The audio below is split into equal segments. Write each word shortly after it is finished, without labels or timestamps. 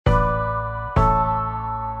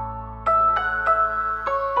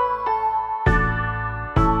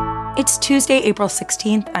It's Tuesday, April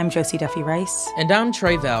 16th. I'm Josie Duffy Rice. And I'm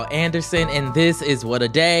Tre'vell Anderson, and this is What a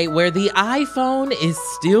Day, where the iPhone is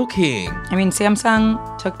still king. I mean,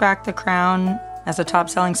 Samsung took back the crown as the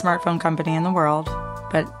top-selling smartphone company in the world,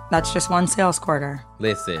 but that's just one sales quarter.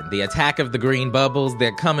 Listen, the attack of the green bubbles,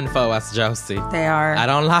 they're coming for us, Josie. They are. I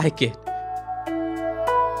don't like it.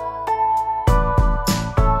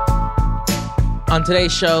 On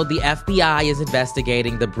today's show, the FBI is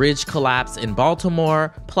investigating the bridge collapse in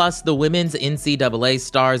Baltimore, plus the women's NCAA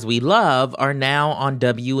stars we love are now on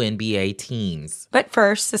WNBA teams. But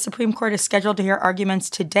first, the Supreme Court is scheduled to hear arguments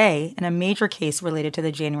today in a major case related to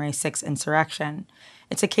the January 6th insurrection.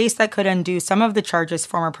 It's a case that could undo some of the charges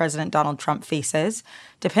former President Donald Trump faces,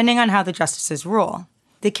 depending on how the justices rule.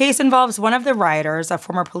 The case involves one of the rioters, a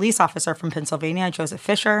former police officer from Pennsylvania, Joseph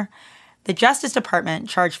Fisher. The Justice Department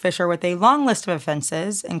charged Fisher with a long list of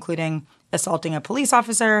offenses, including assaulting a police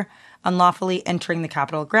officer, unlawfully entering the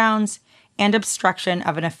Capitol grounds, and obstruction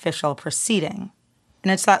of an official proceeding.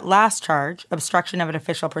 And it's that last charge, obstruction of an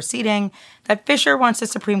official proceeding, that Fisher wants the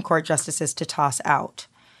Supreme Court justices to toss out.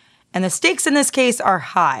 And the stakes in this case are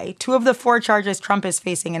high. 2 of the 4 charges Trump is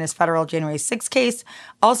facing in his federal January 6th case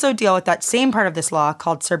also deal with that same part of this law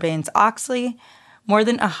called Sarbanes-Oxley. More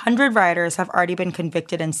than 100 rioters have already been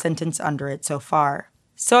convicted and sentenced under it so far.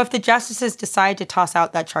 So if the justices decide to toss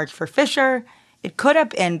out that charge for Fisher, it could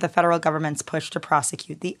upend the federal government's push to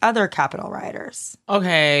prosecute the other Capitol rioters.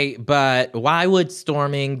 Okay, but why would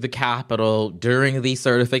storming the Capitol during the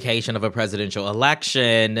certification of a presidential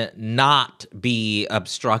election not be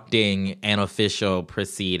obstructing an official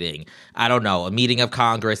proceeding? I don't know. A meeting of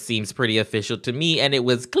Congress seems pretty official to me, and it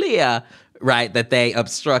was clear, right, that they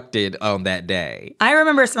obstructed on that day. I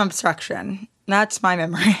remember some obstruction. That's my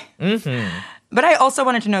memory. Mm-hmm. But I also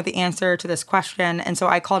wanted to know the answer to this question, and so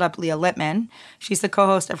I called up Leah Litman. She's the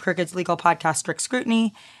co-host of Crooked's legal podcast, Strict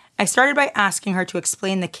Scrutiny. I started by asking her to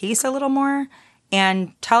explain the case a little more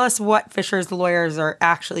and tell us what Fisher's lawyers are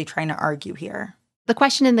actually trying to argue here. The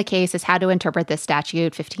question in the case is how to interpret this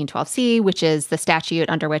statute, 1512C, which is the statute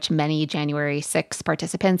under which many January 6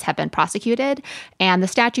 participants have been prosecuted. And the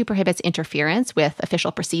statute prohibits interference with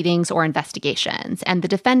official proceedings or investigations. And the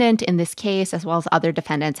defendant in this case, as well as other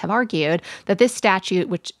defendants, have argued that this statute,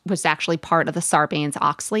 which was actually part of the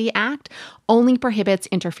Sarbanes-Oxley Act, only prohibits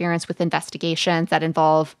interference with investigations that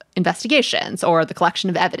involve investigations or the collection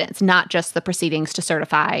of evidence, not just the proceedings to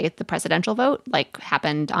certify the presidential vote, like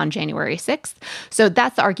happened on January 6th. So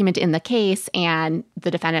that's the argument in the case, and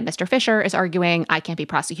the defendant, Mr. Fisher, is arguing I can't be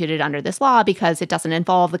prosecuted under this law because it doesn't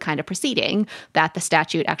involve the kind of proceeding that the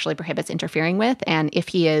statute actually prohibits interfering with. And if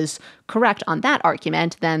he is correct on that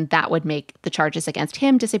argument, then that would make the charges against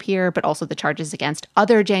him disappear, but also the charges against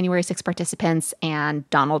other January 6 participants and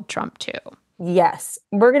Donald Trump, too. Yes,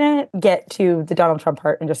 we're going to get to the Donald Trump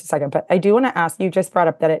part in just a second, but I do want to ask, you just brought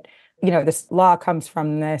up that this law comes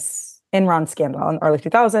from this Enron scandal in the early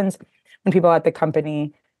 2000s when people at the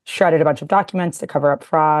company shredded a bunch of documents to cover up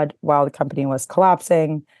fraud while the company was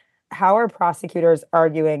collapsing. How are prosecutors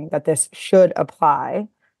arguing that this should apply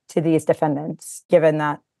to these defendants, given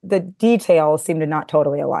that the details seem to not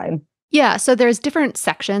totally align? Yeah, so there's different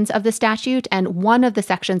sections of the statute, and one of the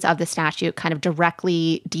sections of the statute kind of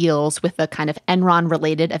directly deals with the kind of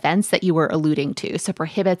Enron-related events that you were alluding to. So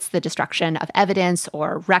prohibits the destruction of evidence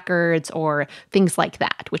or records or things like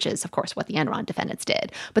that, which is, of course, what the Enron defendants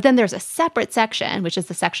did. But then there's a separate section, which is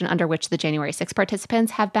the section under which the January 6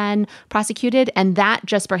 participants have been prosecuted, and that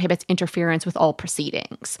just prohibits interference with all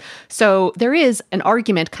proceedings. So there is an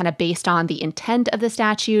argument kind of based on the intent of the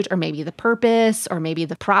statute, or maybe the purpose, or maybe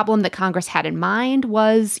the problem that Congress had in mind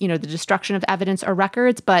was, the destruction of evidence or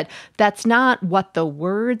records, but that's not what the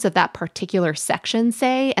words of that particular section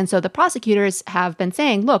say. And so the prosecutors have been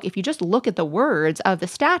saying, look, if you just look at the words of the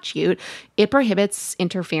statute, it prohibits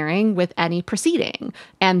interfering with any proceeding.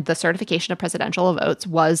 And the certification of presidential votes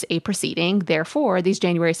was a proceeding. Therefore, these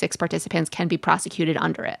January 6 participants can be prosecuted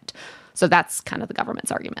under it. So that's kind of the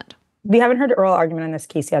government's argument. We haven't heard the oral argument in this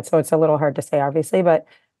case yet, so it's a little hard to say, obviously, but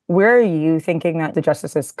where are you thinking that the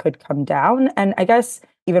justices could come down? And I guess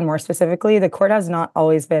even more specifically, the court has not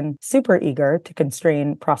always been super eager to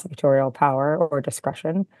constrain prosecutorial power or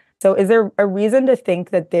discretion. So is there a reason to think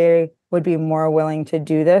that they would be more willing to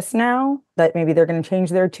do this now, that maybe they're going to change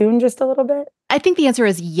their tune just a little bit? I think the answer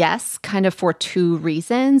is yes, kind of for 2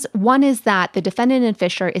 reasons. One is that the defendant in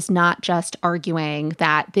Fisher is not just arguing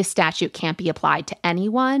that this statute can't be applied to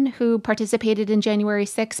anyone who participated in January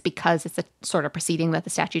 6 because it's a sort of proceeding that the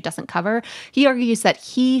statute doesn't cover. He argues that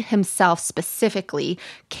he himself specifically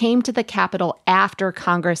came to the Capitol after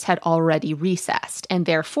Congress had already recessed, and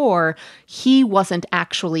therefore he wasn't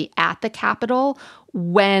actually at the Capitol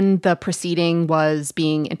when the proceeding was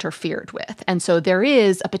being interfered with. And so there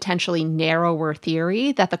is a potentially narrower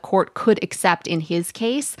theory that the court could accept in his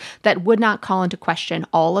case that would not call into question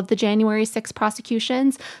all of the January 6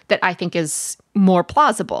 prosecutions that I think is more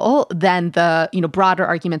plausible than the, broader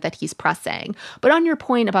argument that he's pressing. But on your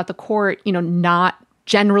point about the court, not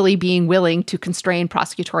generally being willing to constrain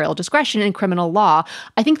prosecutorial discretion in criminal law,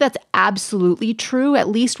 I think that's absolutely true, at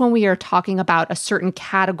least when we are talking about a certain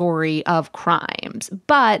category of crimes.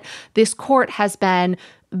 But this court has been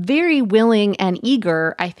very willing and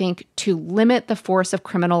eager, I think, to limit the force of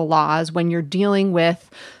criminal laws when you're dealing with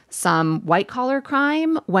some white-collar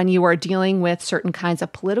crime, when you are dealing with certain kinds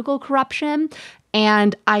of political corruption.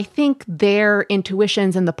 And I think their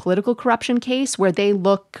intuitions in the political corruption case, where they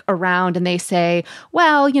look around and they say,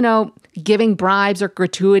 well, giving bribes or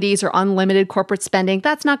gratuities or unlimited corporate spending,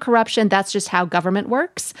 that's not corruption. That's just how government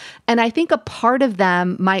works. And I think a part of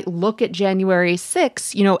them might look at January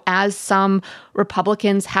 6, as some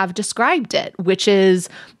Republicans have described it, which is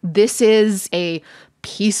this is a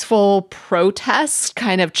peaceful protest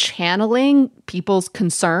kind of channeling people's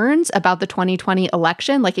concerns about the 2020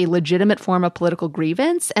 election, like a legitimate form of political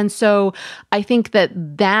grievance. And so I think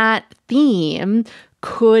that theme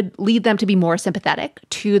could lead them to be more sympathetic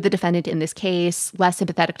to the defendant in this case, less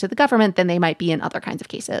sympathetic to the government than they might be in other kinds of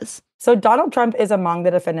cases. So Donald Trump is among the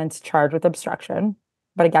defendants charged with obstruction,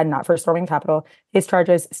 but again, not for storming the Capitol. His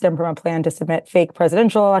charges stem from a plan to submit fake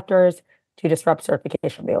presidential electors to disrupt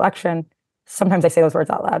certification of the election. Sometimes I say those words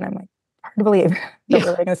out loud and I'm like, hard to believe.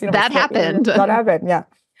 That happened. That happened, yeah.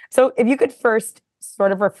 So if you could first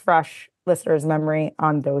sort of refresh listeners' memory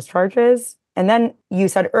on those charges. And then you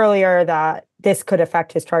said earlier that this could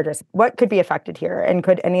affect his charges. What could be affected here? And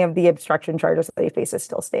could any of the obstruction charges that he faces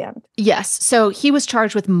still stand? Yes. So he was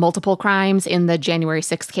charged with multiple crimes in the January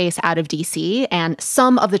 6th case out of D.C. And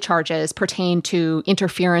some of the charges pertain to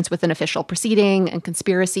interference with an official proceeding and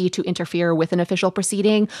conspiracy to interfere with an official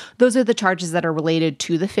proceeding. Those are the charges that are related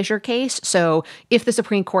to the Fisher case. So if the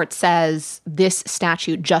Supreme Court says this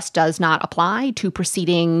statute just does not apply to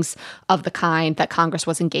proceedings of the kind that Congress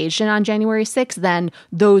was engaged in on January 6th, then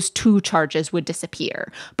those two charges would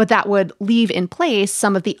disappear. But that would leave in place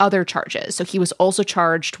some of the other charges. So he was also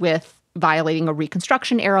charged with violating a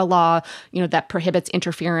Reconstruction era law, that prohibits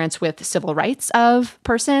interference with civil rights of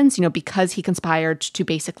persons, because he conspired to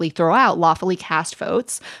basically throw out lawfully cast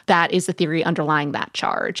votes. That is the theory underlying that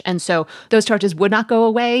charge. And so those charges would not go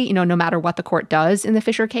away, no matter what the court does in the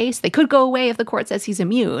Fisher case. They could go away if the court says he's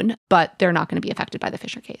immune, but they're not going to be affected by the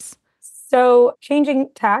Fisher case. So changing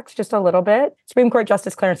tacks just a little bit, Supreme Court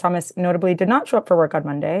Justice Clarence Thomas notably did not show up for work on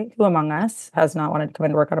Monday. Who among us has not wanted to come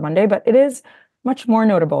into work on a Monday? But it is much more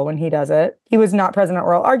notable when he does it. He was not present at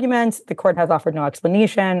oral arguments. The court has offered no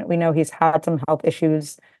explanation. We know he's had some health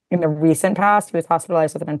issues in the recent past. He was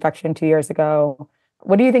hospitalized with an infection 2 years ago.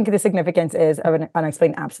 What do you think the significance is of an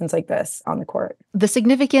unexplained absence like this on the court? The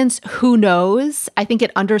significance, who knows? I think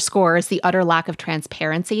it underscores the utter lack of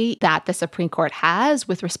transparency that the Supreme Court has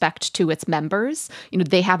with respect to its members.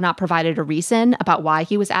 They have not provided a reason about why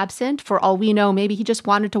he was absent. For all we know, maybe he just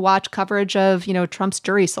wanted to watch coverage of, Trump's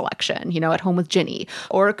jury selection, at home with Ginny.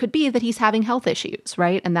 Or it could be that he's having health issues,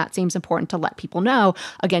 right? And that seems important to let people know,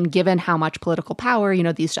 again, given how much political power,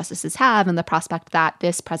 these justices have and the prospect that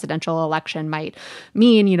this presidential election might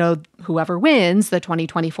mean, whoever wins the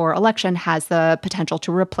 2024 election has the potential to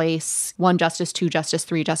replace one justice, two justices,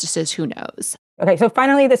 three justices, who knows? Okay, so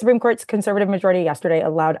finally, the Supreme Court's conservative majority yesterday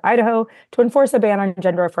allowed Idaho to enforce a ban on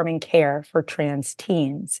gender-affirming care for trans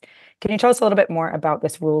teens. Can you tell us a little bit more about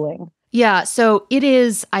this ruling? Yeah, so it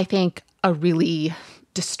is, I think, a really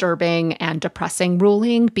disturbing and depressing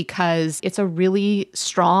ruling because it's a really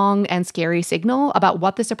strong and scary signal about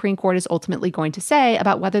what the Supreme Court is ultimately going to say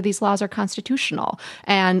about whether these laws are constitutional.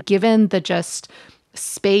 And given the just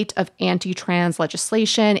spate of anti-trans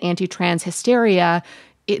legislation, anti-trans hysteria,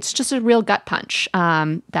 it's just a real gut punch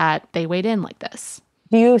that they weighed in like this.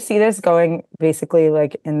 Do you see this going basically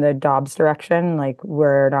like in the Dobbs direction, like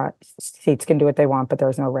where states can do what they want, but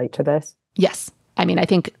there's no right to this? Yes. I mean, I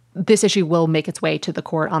think this issue will make its way to the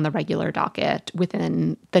court on the regular docket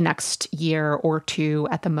within the next year or two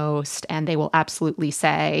at the most, and they will absolutely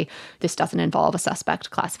say this doesn't involve a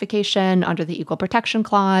suspect classification under the Equal Protection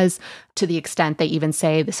Clause. To the extent they even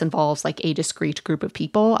say this involves like a discrete group of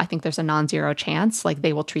people, I think there's a non-zero chance like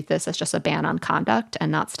they will treat this as just a ban on conduct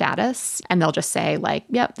and not status. And they'll just say like,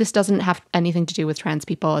 yep, this doesn't have anything to do with trans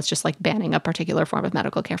people. It's just like banning a particular form of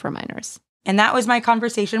medical care for minors. And that was my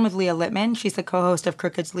conversation with Leah Litman. She's the co-host of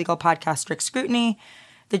Crooked's legal podcast, Strict Scrutiny.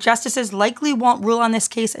 The justices likely won't rule on this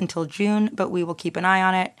case until June, but we will keep an eye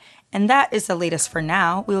on it. And that is the latest for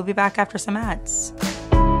now. We will be back after some ads.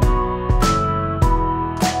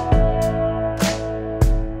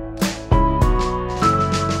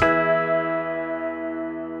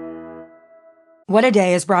 What a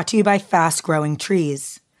Day is brought to you by Fast Growing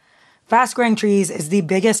Trees. Fast Growing Trees is the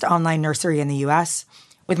biggest online nursery in the U.S.,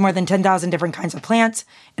 with more than 10,000 different kinds of plants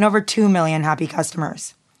and over 2 million happy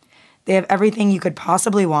customers. They have everything you could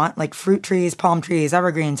possibly want, like fruit trees, palm trees,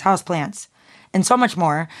 evergreens, houseplants, and so much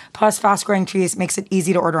more. Plus, Fast Growing Trees makes it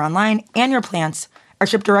easy to order online, and your plants are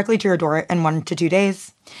shipped directly to your door in 1 to 2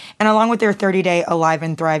 days. And along with their 30-day Alive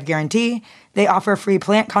and Thrive guarantee, they offer free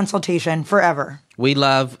plant consultation forever. We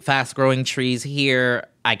love Fast Growing Trees here.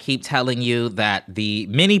 I keep telling you that the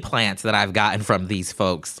mini plants that I've gotten from these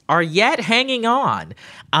folks are yet hanging on.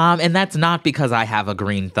 And that's not because I have a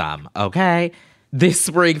green thumb, okay? This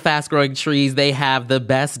spring, Fast Growing Trees, they have the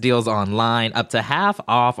best deals online, up to half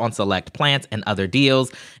off on select plants and other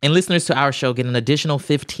deals. And listeners to our show get an additional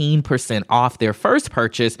 15% off their first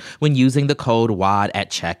purchase when using the code WAD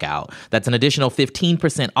at checkout. That's an additional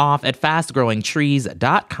 15% off at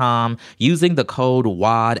fastgrowingtrees.com using the code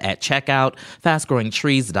WAD at checkout.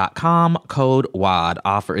 Fastgrowingtrees.com, code WAD.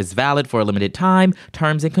 Offer is valid for a limited time.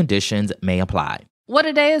 Terms and conditions may apply. What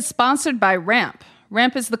a Day is sponsored by Ramp.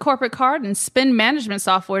 Ramp is the corporate card and spend management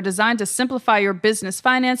software designed to simplify your business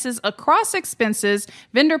finances across expenses,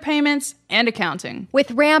 vendor payments, and accounting. With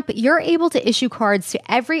Ramp, you're able to issue cards to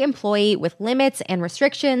every employee with limits and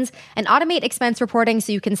restrictions and automate expense reporting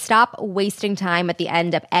so you can stop wasting time at the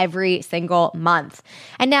end of every single month.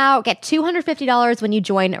 And now get $250 when you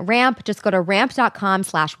join Ramp. Just go to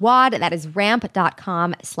ramp.com/WAD. That is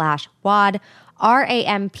ramp.com/WAD.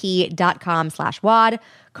 ramp.com/WAD.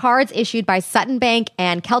 Cards issued by Sutton Bank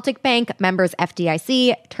and Celtic Bank, members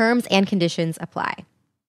FDIC. Terms and conditions apply.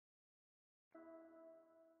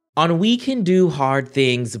 On We Can Do Hard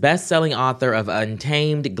Things, best-selling author of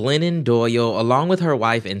Untamed, Glennon Doyle, along with her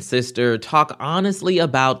wife and sister, talk honestly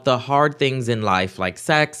about the hard things in life like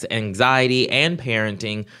sex, anxiety, and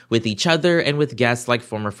parenting with each other and with guests like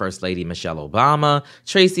former First Lady Michelle Obama,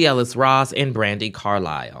 Tracee Ellis Ross, and Brandi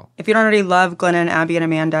Carlile. If you don't already love Glennon, Abby, and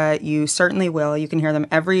Amanda, you certainly will. You can hear them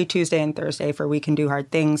every Tuesday and Thursday for We Can Do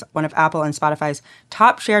Hard Things, one of Apple and Spotify's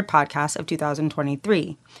top shared podcasts of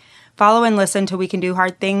 2023. Follow and listen to We Can Do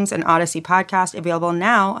Hard Things, an Odyssey podcast available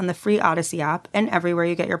now on the free Odyssey app and everywhere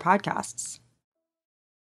you get your podcasts.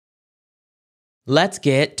 Let's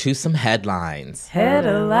get to some headlines.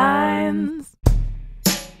 Headlines.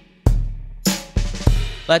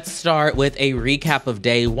 Let's start with a recap of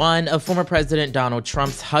day one of former President Donald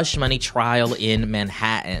Trump's hush money trial in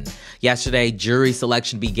Manhattan. Yesterday, jury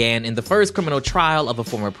selection began in the first criminal trial of a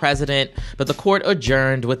former president, but the court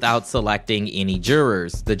adjourned without selecting any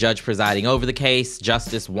jurors. The judge presiding over the case,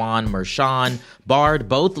 Justice Juan Merchan, barred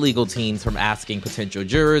both legal teams from asking potential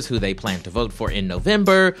jurors who they plan to vote for in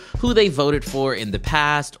November, who they voted for in the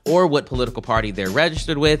past, or what political party they're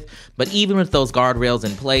registered with. But even with those guardrails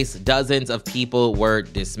in place, dozens of people were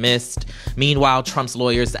dismissed. Meanwhile, Trump's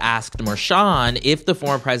lawyers asked Merchan if the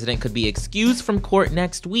former president could be excused from court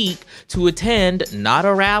next week to attend not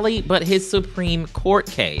a rally, but his Supreme Court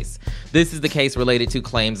case. This is the case related to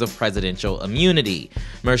claims of presidential immunity.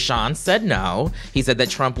 Merchan said no. He said that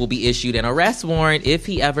Trump will be issued an arrest warrant if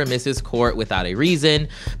he ever misses court without a reason.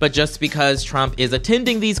 But just because Trump is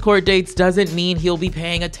attending these court dates doesn't mean he'll be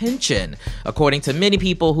paying attention. According to many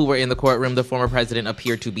people who were in the courtroom, the former president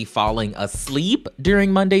appeared to be falling asleep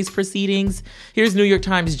during Monday's proceedings. Here's New York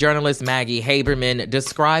Times journalist Maggie Haberman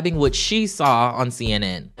describing what she saw on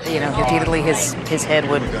CNN. You know, repeatedly his head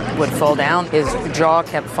would fall down. His jaw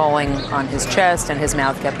kept falling on his chest and his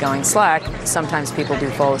mouth kept going slack. Sometimes people do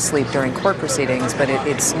fall asleep during court proceedings, but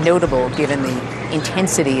it's notable given the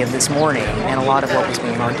intensity of this morning and a lot of what was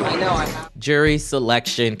being argued. Jury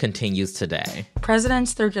selection continues today.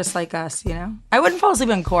 Presidents, they're just like us, you know? I wouldn't fall asleep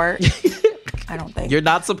in court. I don't think. You're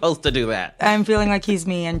not supposed to do that. I'm feeling like he's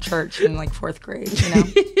me in church in like 4th grade, you know?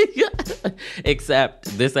 Except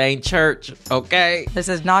this ain't church, okay? This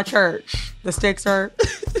is not church. The stakes are,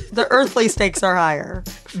 the earthly stakes are higher.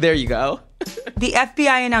 There you go. The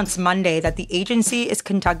FBI announced Monday that the agency is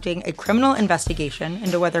conducting a criminal investigation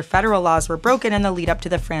into whether federal laws were broken in the lead up to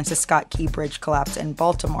the Francis Scott Key Bridge collapse in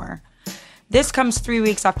Baltimore. This comes 3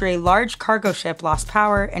 weeks after a large cargo ship lost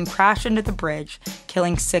power and crashed into the bridge,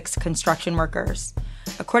 killing 6 construction workers.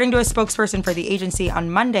 According to a spokesperson for the agency,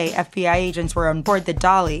 on Monday, FBI agents were on board the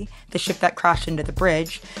Dolly, the ship that crashed into the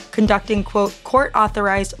bridge, conducting, quote,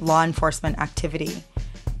 court-authorized law enforcement activity.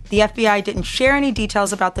 The FBI didn't share any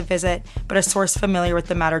details about the visit, but a source familiar with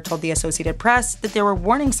the matter told the Associated Press that there were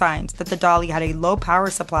warning signs that the dolly had a low power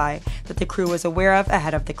supply that the crew was aware of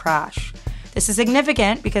ahead of the crash. This is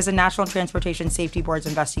significant because the National Transportation Safety Board's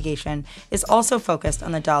investigation is also focused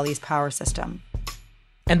on the dolly's power system.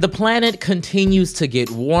 And the planet continues to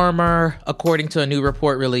get warmer. According to a new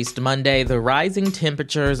report released Monday, the rising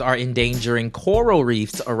temperatures are endangering coral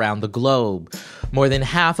reefs around the globe. More than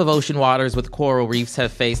half of ocean waters with coral reefs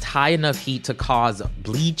have faced high enough heat to cause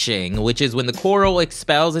bleaching, which is when the coral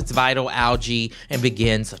expels its vital algae and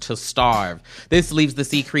begins to starve. This leaves the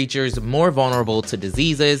sea creatures more vulnerable to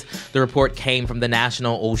diseases. The report came from the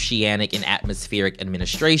National Oceanic and Atmospheric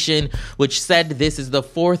Administration, which said this is the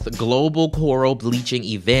fourth global coral bleaching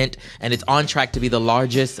event, and it's on track to be the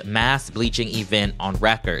largest mass bleaching event on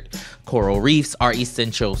record. Coral reefs are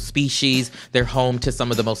essential species. They're home to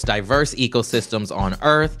some of the most diverse ecosystems on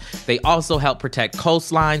Earth. They also help protect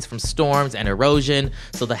coastlines from storms and erosion.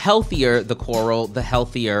 So the healthier the coral, the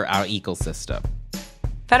healthier our ecosystem.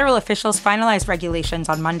 Federal officials finalized regulations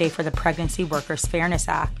on Monday for the Pregnancy Workers Fairness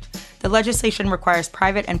Act. The legislation requires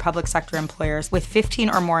private and public sector employers with 15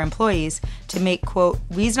 or more employees to make, quote,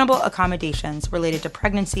 reasonable accommodations related to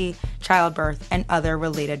pregnancy, childbirth, and other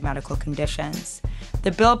related medical conditions. The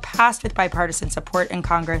bill passed with bipartisan support in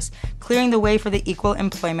Congress, clearing the way for the Equal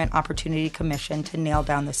Employment Opportunity Commission to nail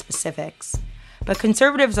down the specifics. But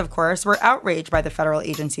conservatives, of course, were outraged by the federal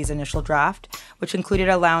agency's initial draft, which included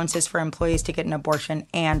allowances for employees to get an abortion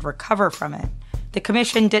and recover from it. The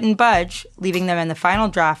commission didn't budge, leaving them in the final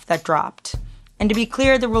draft that dropped. And to be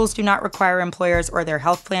clear, the rules do not require employers or their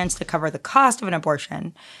health plans to cover the cost of an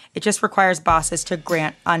abortion. It just requires bosses to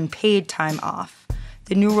grant unpaid time off.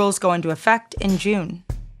 The new rules go into effect in June.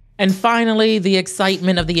 And finally, the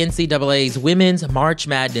excitement of the NCAA's Women's March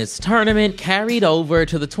Madness tournament carried over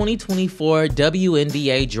to the 2024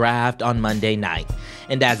 WNBA draft on Monday night.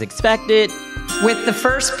 And as expected, with the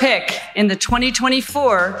first pick in the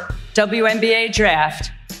 2024 WNBA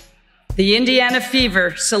draft, the Indiana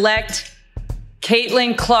Fever select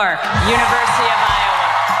Caitlin Clark, University of Iowa.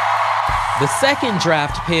 The second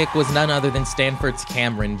draft pick was none other than Stanford's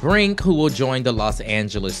Cameron Brink, who will join the Los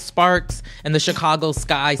Angeles Sparks. And the Chicago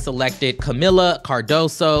Sky selected Camila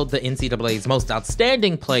Cardoso, the NCAA's most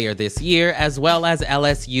outstanding player this year, as well as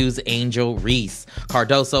LSU's Angel Reese.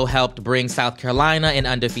 Cardoso helped bring South Carolina an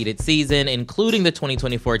undefeated season, including the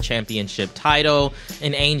 2024 championship title.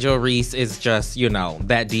 And Angel Reese is just,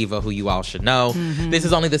 that diva who you all should know. Mm-hmm. This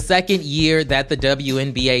is only the second year that the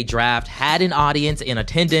WNBA draft had an audience in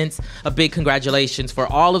attendance. A big congratulations for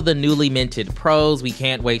all of the newly minted pros. We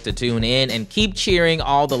can't wait to tune in and keep cheering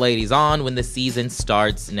all the ladies on when the season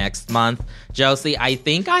starts next month. Josie, I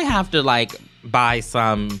think I have to buy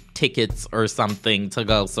some tickets or something to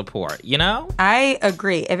go support, I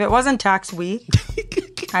agree. If it wasn't tax week,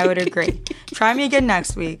 I would agree. Try me again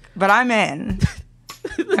next week, but I'm in.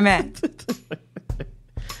 I'm in.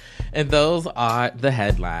 And those are the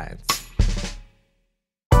headlines.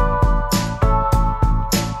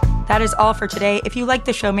 That is all for today. If you like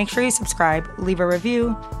the show, make sure you subscribe, leave a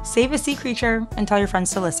review, save a sea creature, and tell your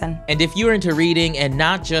friends to listen. And if you're into reading and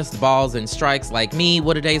not just balls and strikes like me,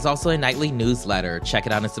 What A Day is also a nightly newsletter. Check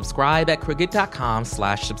it out and subscribe at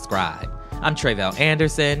crooked.com/subscribe. I'm Tre'vell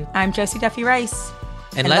Anderson. I'm Josie Duffy Rice.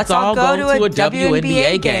 And let's all go to a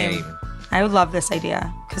WNBA game. I would love this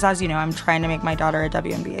idea because, as you know, I'm trying to make my daughter a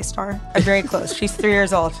WNBA star. I'm very close. She's 3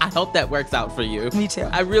 years old. I hope that works out for you. Me too.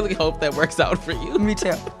 I really hope that works out for you. Me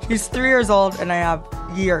too. She's 3 years old, and I have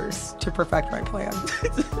years to perfect my plan.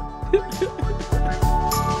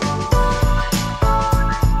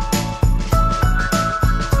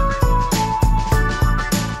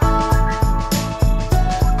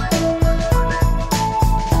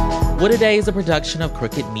 What A Day is a production of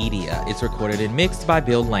Crooked Media. It's recorded and mixed by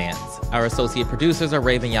Bill Lance. Our associate producers are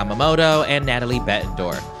Raven Yamamoto and Natalie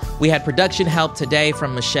Bettendorf. We had production help today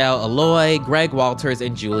from Michelle Alloy, Greg Walters,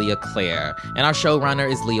 and Julia Clare. And our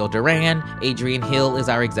showrunner is Leo Duran. Adrian Hill is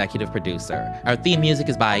our executive producer. Our theme music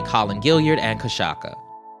is by Colin Gilliard and Kashaka.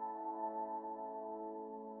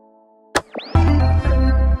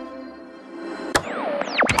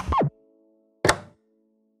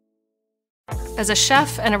 As a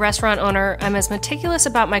chef and a restaurant owner, I'm as meticulous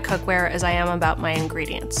about my cookware as I am about my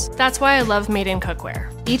ingredients. That's why I love Made in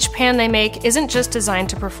Cookware. Each pan they make isn't just designed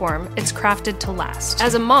to perform, it's crafted to last.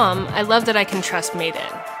 As a mom, I love that I can trust Made in.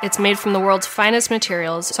 It's made from the world's finest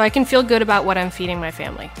materials, so I can feel good about what I'm feeding my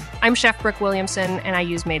family. I'm Chef Brooke Williamson, and I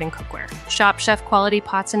use Made in Cookware. Shop chef quality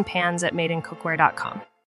pots and pans at madeincookware.com.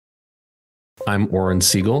 I'm Oren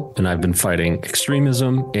Siegel, and I've been fighting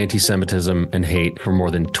extremism, anti-Semitism, and hate for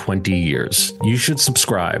more than 20 years. You should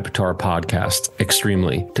subscribe to our podcast,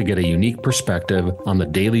 Extremely, to get a unique perspective on the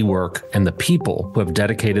daily work and the people who have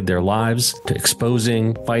dedicated their lives to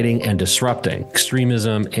exposing, fighting, and disrupting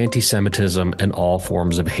extremism, anti-Semitism, and all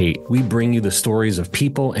forms of hate. We bring you the stories of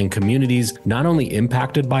people and communities not only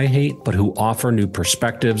impacted by hate, but who offer new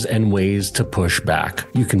perspectives and ways to push back.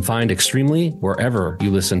 You can find Extremely wherever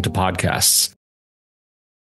you listen to podcasts.